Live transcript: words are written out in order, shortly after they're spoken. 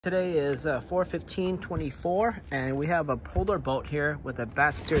Today is 4/15/24 and we have a polar boat here with a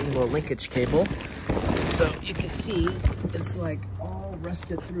bat steering wheel linkage cable. So you can see it's like all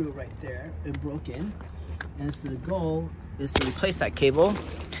rusted through right there and broken. And so the goal is to replace that cable.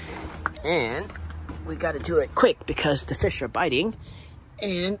 And we got to do it quick because the fish are biting.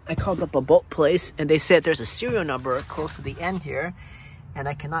 And I called up a boat place and they said there's a serial number close to the end here. And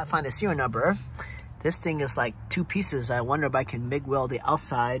I cannot find the serial number. This thing is like two pieces. I wonder if I can MIG weld the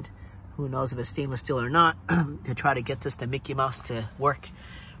outside. Who knows if it's stainless steel or not to try to get this to Mickey Mouse to work.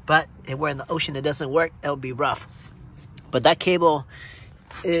 But if we're in the ocean, it doesn't work. It'll be rough. But that cable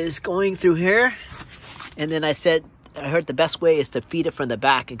is going through here. And then I heard the best way is to feed it from the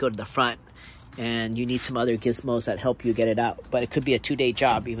back and go to the front. And you need some other gizmos that help you get it out. But it could be a 2-day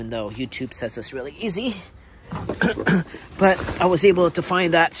job, even though YouTube says it's really easy. But I was able to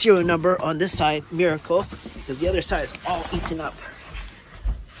find that serial number on this side, miracle, because the other side is all eaten up.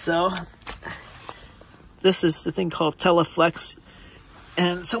 So this is the thing called Teleflex,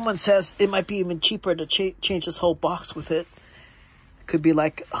 and someone says it might be even cheaper to change this whole box with it. It could be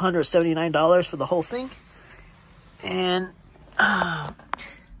like $179 for the whole thing. And the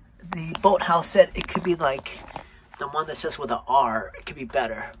boathouse said it could be like the one that says with an R. It could be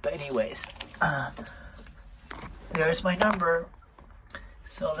better. But anyways, there's my number.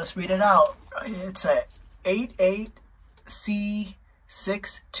 So let's read it out. It's a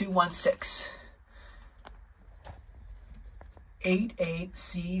 88C6216.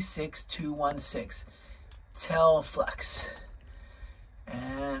 88C6216. Teleflex.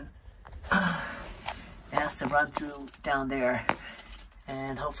 And it has to run through down there.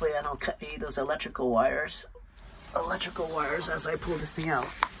 And hopefully I don't cut any of those electrical wires as I pull this thing out.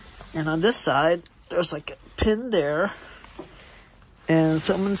 And on this side, there's like a pin there. And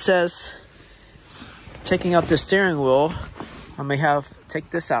someone says, taking out the steering wheel, I may take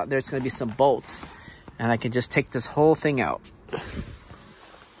this out. There's going to be some bolts. And I can just take this whole thing out.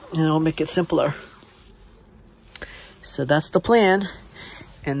 And it'll make it simpler. So that's the plan.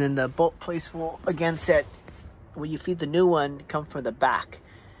 And then the boat place will, again, said, when you feed the new one, come from the back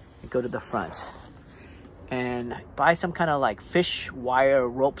and go to the front. And buy some kind of like fish wire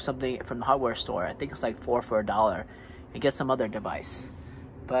rope, something from the hardware store. I think it's like $4 for $1. And get some other device.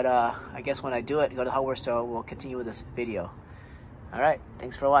 But I guess when I do it, go to the hardware store, we'll continue with this video. All right,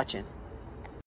 thanks for watching.